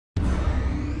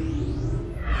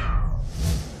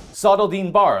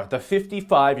Saadeldin Bahr, the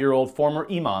 55-year-old former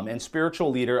imam and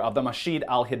spiritual leader of the Masjid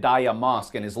Al-Hidayah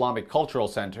Mosque and Islamic Cultural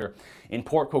Center in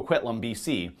Port Coquitlam,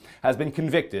 BC, has been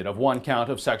convicted of one count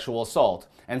of sexual assault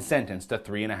and sentenced to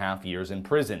 3.5 years in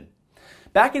prison.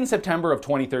 Back in September of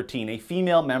 2013, a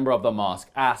female member of the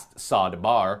mosque asked Saad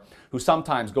Bahr, who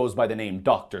sometimes goes by the name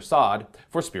Dr. Saad,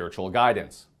 for spiritual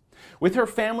guidance. With her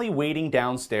family waiting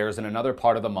downstairs in another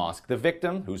part of the mosque, the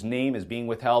victim, whose name is being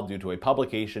withheld due to a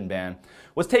publication ban,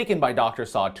 was taken by Dr.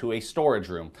 Saad to a storage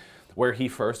room where he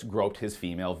first groped his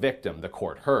female victim, the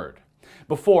court heard,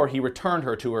 before he returned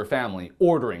her to her family,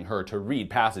 ordering her to read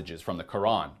passages from the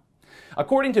Quran.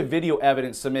 According to video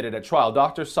evidence submitted at trial,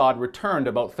 Dr. Saad returned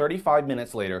about 35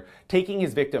 minutes later, taking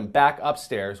his victim back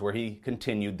upstairs where he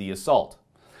continued the assault.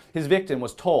 His victim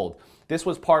was told this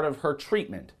was part of her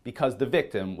treatment because the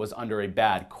victim was under a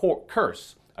bad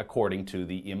curse, according to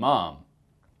the imam.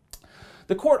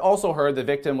 The court also heard the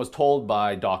victim was told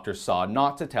by Dr. Saad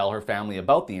not to tell her family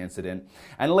about the incident,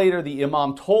 and later the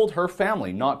imam told her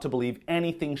family not to believe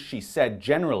anything she said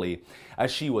generally,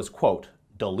 as she was, quote,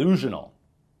 delusional.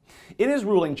 In his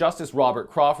ruling, Justice Robert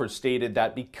Crawford stated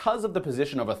that because of the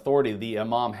position of authority the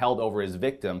imam held over his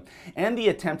victim and the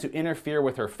attempt to interfere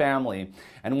with her family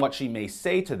and what she may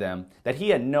say to them, that he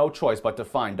had no choice but to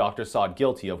find Dr. Saad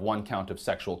guilty of one count of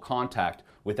sexual contact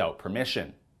without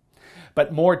permission.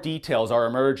 But more details are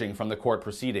emerging from the court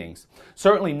proceedings.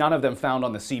 Certainly none of them found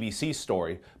on the CBC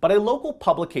story, but a local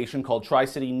publication called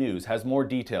Tri-City News has more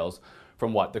details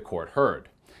from what the court heard.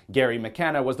 Gary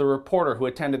McKenna was the reporter who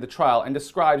attended the trial and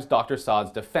describes Dr.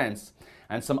 Saad's defense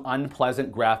and some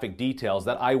unpleasant graphic details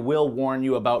that I will warn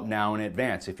you about now in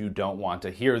advance if you don't want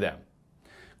to hear them.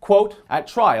 Quote, at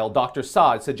trial, Dr.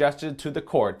 Saad suggested to the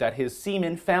court that his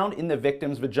semen found in the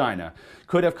victim's vagina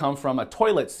could have come from a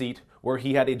toilet seat where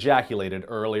he had ejaculated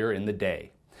earlier in the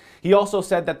day. He also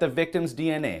said that the victim's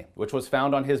DNA, which was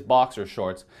found on his boxer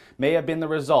shorts, may have been the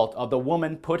result of the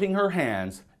woman putting her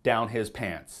hands down his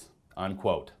pants.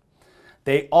 Unquote.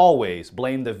 They always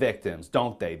blame the victims,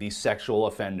 don't they, these sexual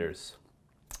offenders?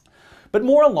 But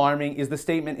more alarming is the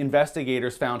statement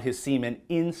investigators found his semen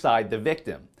inside the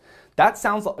victim. That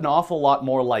sounds an awful lot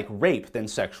more like rape than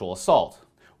sexual assault.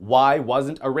 Why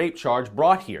wasn't a rape charge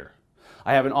brought here?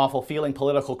 I have an awful feeling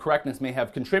political correctness may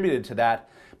have contributed to that,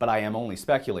 but I am only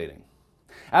speculating.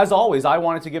 As always, I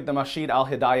wanted to give the Masjid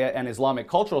Al-Hidayah and Islamic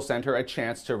Cultural Center a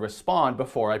chance to respond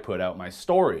before I put out my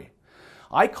story.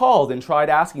 I called and tried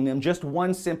asking them just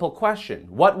one simple question.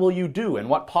 What will you do and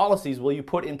what policies will you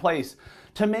put in place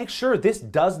to make sure this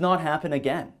does not happen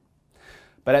again?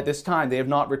 But at this time, they have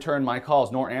not returned my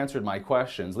calls nor answered my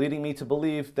questions, leading me to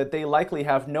believe that they likely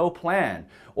have no plan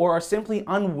or are simply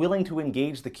unwilling to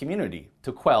engage the community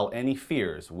to quell any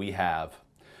fears we have.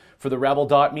 For the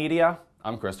Rebel.Media,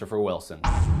 I'm Christopher Wilson.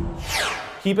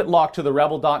 Keep it locked to the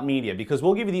Rebel.Media because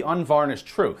we'll give you the unvarnished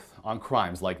truth on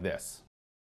crimes like this.